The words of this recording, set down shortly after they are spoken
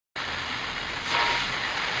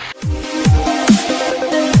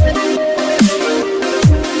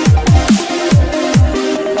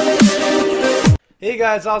Hey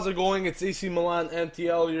guys, how's it going? It's AC Milan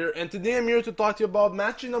MTL here, and today I'm here to talk to you about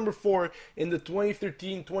match number 4 in the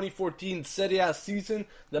 2013-2014 Serie A season,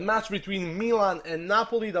 the match between Milan and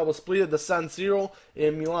Napoli that was played at the San Siro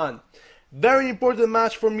in Milan. Very important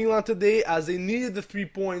match for Milan today as they needed the 3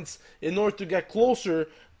 points in order to get closer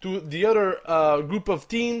to the other group of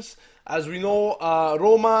teams. As we know,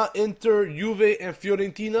 Roma, Inter, Juve, and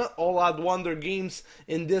Fiorentina all had won their games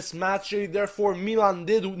in this match day. Therefore, Milan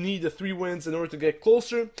did need the 3 wins in order to get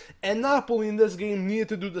closer. And Napoli in this game needed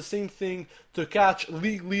to do the same thing to catch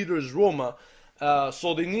league leaders Roma.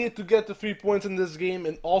 So they needed to get the 3 points in this game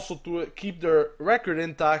and also to keep their record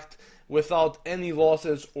intact without any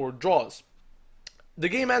losses or draws. The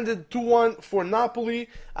game ended 2-1 for Napoli.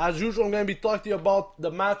 As usual, I'm going to be talking to you about the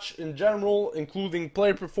match in general, including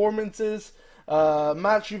player performances,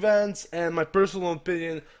 match events, and my personal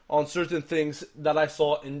opinion on certain things that I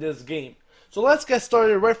saw in this game. So let's get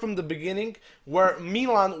started right from the beginning, where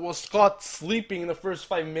Milan was caught sleeping in the first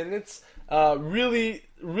 5 minutes.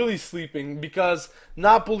 Really sleeping, because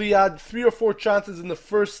Napoli had 3 or 4 chances in the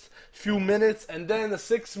first few minutes, and then in the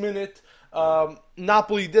 6th minute,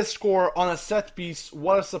 Napoli did score on a set piece.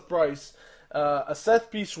 What a surprise. A set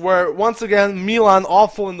piece where, once again, Milan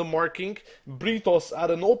awful in the marking. Britos had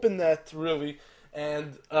an open net, really,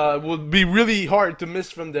 and would be really hard to miss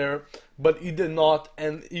from there, but he did not,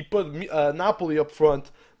 and he put Napoli up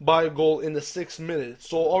front by a goal in the 6th minute.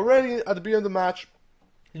 So already at the beginning of the match,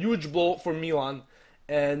 huge blow for Milan,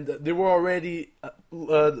 and they were already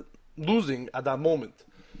losing at that moment.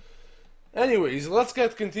 Anyways, let's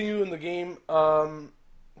get continued in the game.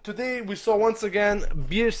 Today we saw once again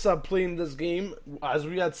Bielsa playing this game, as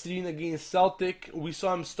we had seen against Celtic. We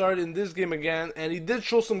saw him start in this game again, and he did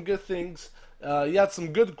show some good things. He had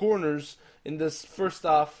some good corners in this first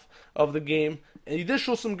half of the game, and he did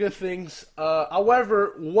show some good things.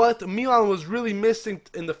 However, what Milan was really missing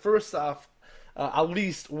in the first half, at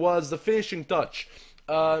least, was the finishing touch.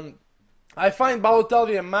 I find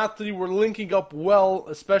Balotelli and Matri were linking up well,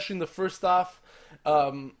 especially in the first half.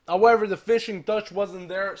 However, the finishing touch wasn't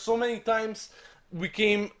there. So many times we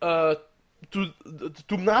came to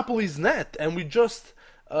Napoli's net, and we just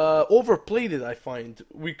overplayed it, I find.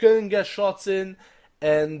 We couldn't get shots in,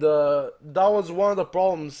 and that was one of the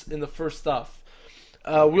problems in the first half.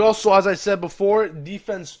 We also, as I said before,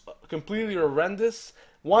 defense completely horrendous.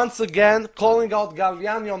 Once again, calling out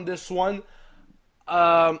Galliani on this one.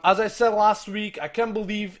 As I said last week, I can't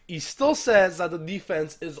believe he still says that the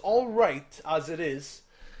defense is alright as it is.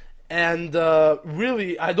 And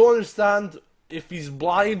really, I don't understand if he's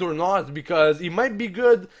blind or not, because he might be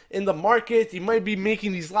good in the market, he might be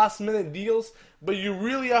making these last minute deals, but you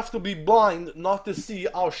really have to be blind not to see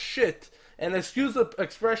how shit, and excuse the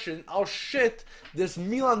expression, how shit this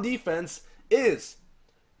Milan defense is.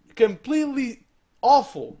 Completely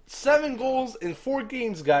awful. 7 goals in 4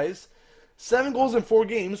 games, guys. 7 goals in 4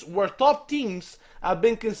 games, where top teams have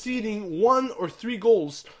been conceding 1 or 3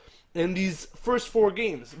 goals in these first 4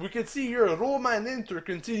 games. We can see here Roma and Inter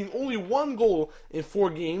conceding only 1 goal in 4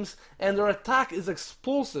 games, and their attack is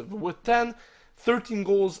explosive with 10, 13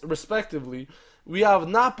 goals respectively. We have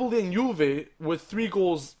Napoli and Juve with 3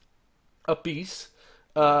 goals apiece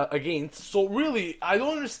against. So really, I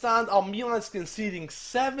don't understand how Milan is conceding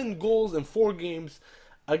 7 goals in 4 games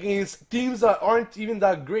against teams that aren't even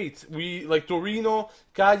that great. We like Torino,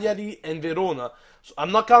 Cagliari, and Verona. So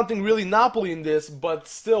I'm not counting really Napoli in this, but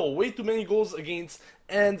still, way too many goals against.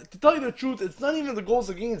 And to tell you the truth, it's not even the goals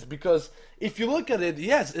against, because if you look at it,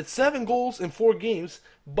 yes, it's 7 goals in 4 games,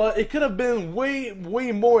 but it could have been way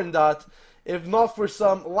more than that if not for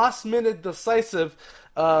some last-minute decisive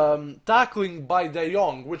tackling by De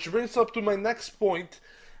Jong, which brings up to my next point.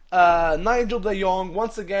 Nigel De Jong,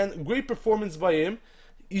 once again, great performance by him.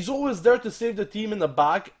 He's always there to save the team in the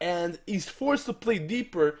back, and he's forced to play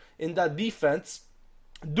deeper in that defense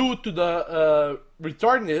due to the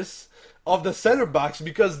retardedness of the center backs,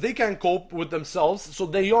 because they can't cope with themselves, so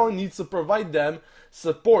De Jong needs to provide them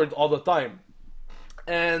support all the time.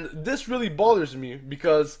 And this really bothers me,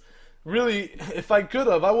 because really, if I could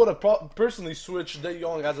have, I would have personally switched De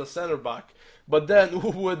Jong as a center back, but then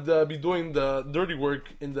who would be doing the dirty work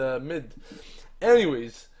in the mid?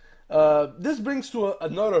 Anyways, this brings to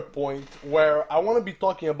another point where I want to be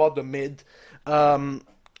talking about the mid.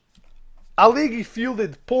 Allegri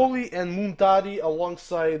fielded Poli and Muntari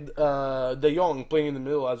alongside De Jong playing in the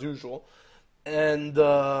middle as usual. And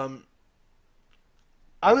I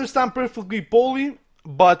understand perfectly Poli,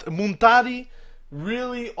 but Muntari,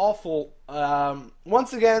 really awful.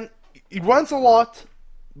 Once again, he runs a lot,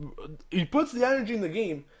 he puts the energy in the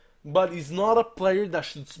game, but he's not a player that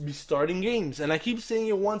should be starting games. And I keep saying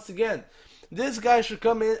it once again. This guy should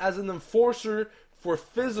come in as an enforcer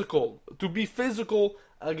to be physical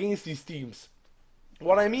against these teams.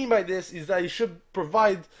 What I mean by this is that he should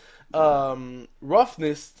provide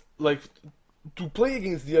roughness, like to play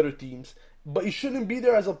against the other teams, but he shouldn't be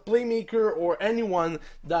there as a playmaker or anyone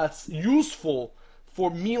that's useful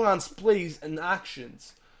for Milan's plays and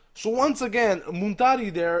actions. So once again,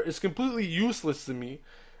 Muntari there is completely useless to me,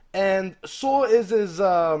 and so is his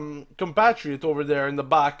compatriot over there in the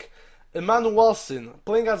back, Emanuelson,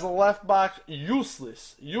 playing as a left back,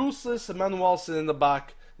 useless. Useless Emanuelson in the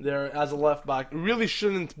back there as a left back, really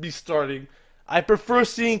shouldn't be starting. I prefer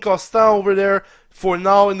seeing Costin over there for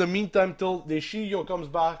now in the meantime till Deschillo comes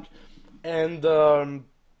back. And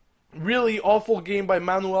really awful game by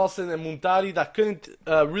Manuelson and Muntari that couldn't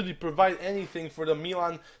really provide anything for the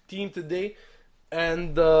Milan team today.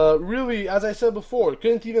 And really, as I said before,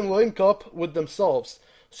 couldn't even link up with themselves.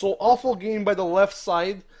 So awful game by the left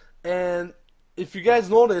side. And if you guys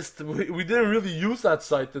noticed, we didn't really use that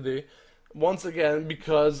side today. Once again,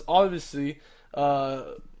 because obviously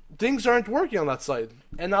things aren't working on that side.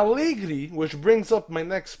 And Allegri, which brings up my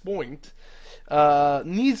next point,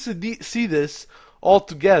 needs to see this all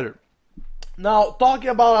together. Now, talking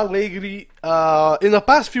about Allegri, in the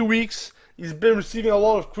past few weeks, he's been receiving a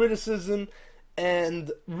lot of criticism,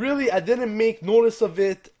 and really, I didn't make notice of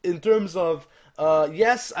it in terms of,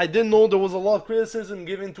 yes, I didn't know there was a lot of criticism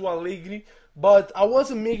given to Allegri, but I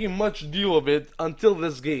wasn't making much deal of it until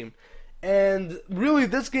this game. And really,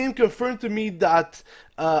 this game confirmed to me that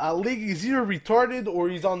Allegri is either retarded or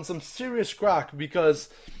he's on some serious crack, because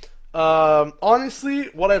honestly,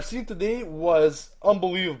 what I've seen today was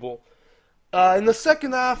unbelievable. In the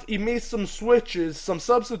second half, he made some switches, some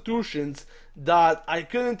substitutions that I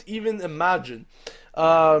couldn't even imagine.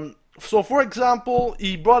 So, for example,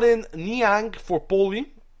 he brought in Niang for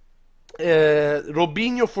Poli,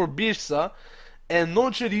 Robinho for Birsa, and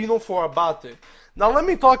Nocerino for Abate. Now let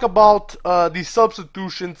me talk about these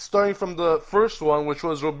substitutions, starting from the first one, which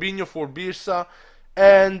was Robinho for Birsa.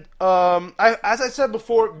 And as I said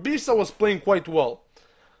before, Birsa was playing quite well.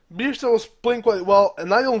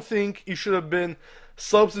 And I don't think he should have been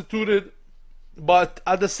substituted. But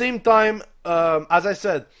at the same time, as I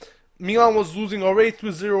said, Milan was losing already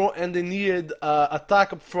 2-0 and they needed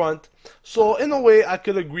attack up front. So in a way, I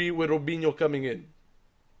could agree with Robinho coming in.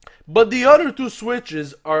 But the other two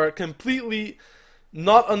switches are completely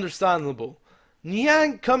not understandable.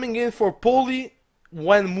 Niang coming in for Poli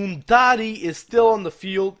when Muntari is still on the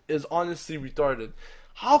field is honestly retarded.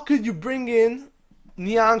 How could you bring in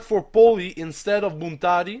Niang for Poli instead of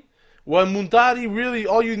Muntari when Muntari really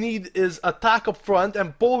all you need is attack up front,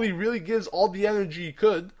 and Poli really gives all the energy he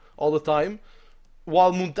could all the time,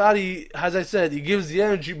 while Muntari, as I said, he gives the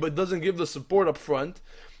energy but doesn't give the support up front.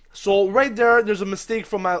 So right there's a mistake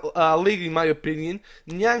from Allegri, in my opinion.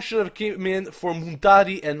 Niang should have came in for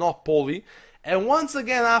Muntari and not Poli. And once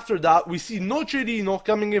again after that, we see Nocerino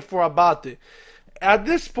coming in for Abate. At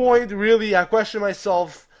this point, really, I question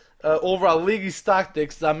myself over Allegri's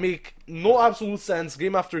tactics that make no absolute sense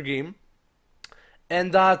game after game.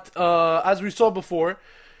 And that, as we saw before,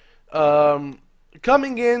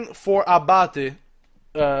 coming in for Abate,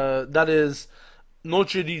 that is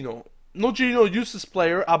Nocerino. Nocerino, useless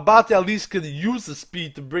player. Abate at least could use the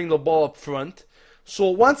speed to bring the ball up front. So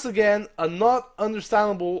once again, a not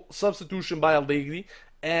understandable substitution by Allegri,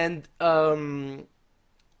 and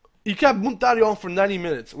he kept Muntari on for 90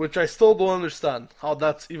 minutes, which I still don't understand how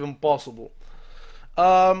that's even possible.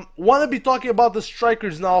 Want to be talking about the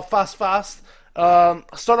strikers now, fast. Start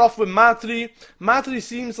off with Matri. Matri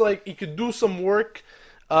seems like he could do some work.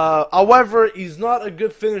 However, he's not a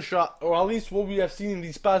good finisher, or at least what we have seen in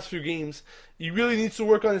these past few games. He really needs to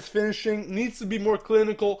work on his finishing, needs to be more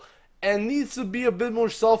clinical, and needs to be a bit more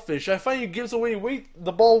selfish. I find he gives away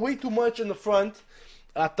the ball way too much in the front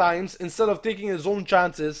at times, instead of taking his own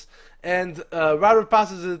chances, and rather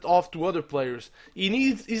passes it off to other players.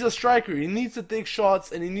 He's a striker, he needs to take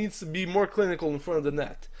shots, and he needs to be more clinical in front of the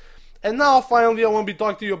net. And now, finally, I want to be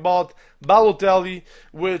talking to you about Balotelli,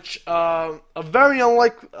 which a very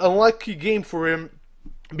unlucky game for him,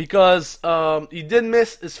 because he did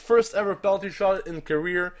miss his first ever penalty shot in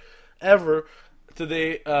career ever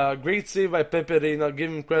today. Great save by Pepe Reina,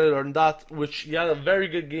 give him credit on that, which he had a very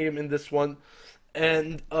good game in this one.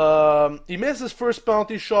 And he missed his first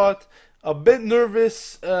penalty shot, a bit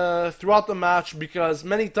nervous throughout the match, because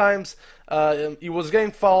many times he was getting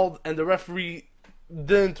fouled and the referee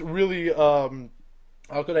didn't really,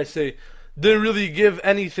 didn't really give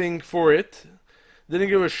anything for it. Didn't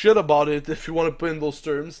give a shit about it, if you want to put in those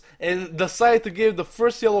terms. And decided to give the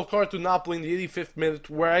first yellow card to Napoli in the 85th minute,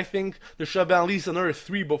 where I think there should have been at least another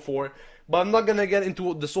 3 before. But I'm not gonna get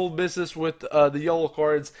into this whole business with the yellow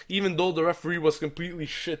cards, even though the referee was completely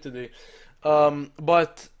shit today.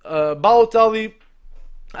 But Balotelli,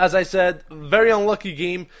 as I said, very unlucky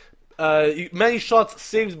game. Many shots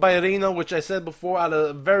saved by Reina, which I said before, had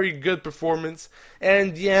a very good performance. And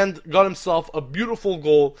in the end, got himself a beautiful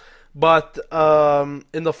goal. But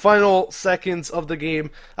in the final seconds of the game,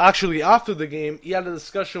 actually after the game, he had a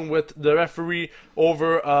discussion with the referee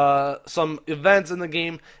over some events in the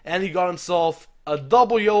game. And he got himself a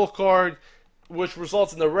double yellow card, which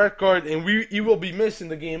results in a red card. And he will be missing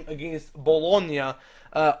the game against Bologna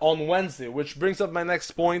on Wednesday, which brings up my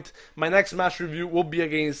next point. My next match review will be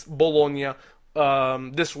against Bologna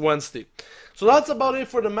this Wednesday. So that's about it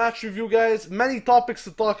for the match review, guys. Many topics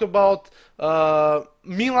to talk about.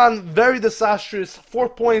 Milan, very disastrous. 4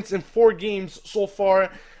 points in 4 games so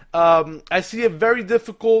far. I see it very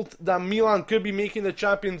difficult that Milan could be making the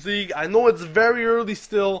Champions League. I know it's very early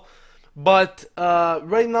still, but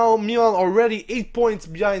right now Milan already 8 points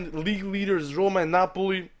behind league leaders Roma and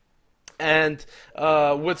Napoli. And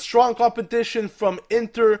with strong competition from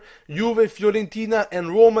Inter, Juve, Fiorentina, and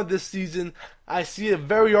Roma this season, I see it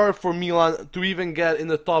very hard for Milan to even get in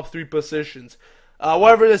the top 3 positions.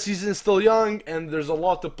 However, the season is still young, and there's a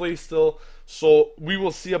lot to play still, so we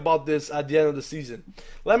will see about this at the end of the season.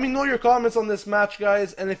 Let me know your comments on this match,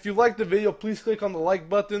 guys, and if you liked the video, please click on the like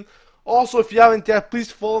button. Also, if you haven't yet,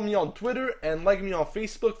 please follow me on Twitter and like me on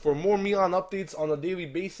Facebook for more Milan updates on a daily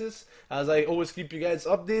basis, as I always keep you guys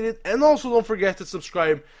updated. And also, don't forget to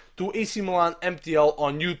subscribe to AC Milan MTL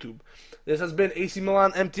on YouTube. This has been AC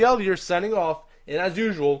Milan MTL here, signing off, and as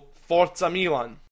usual, Forza Milan!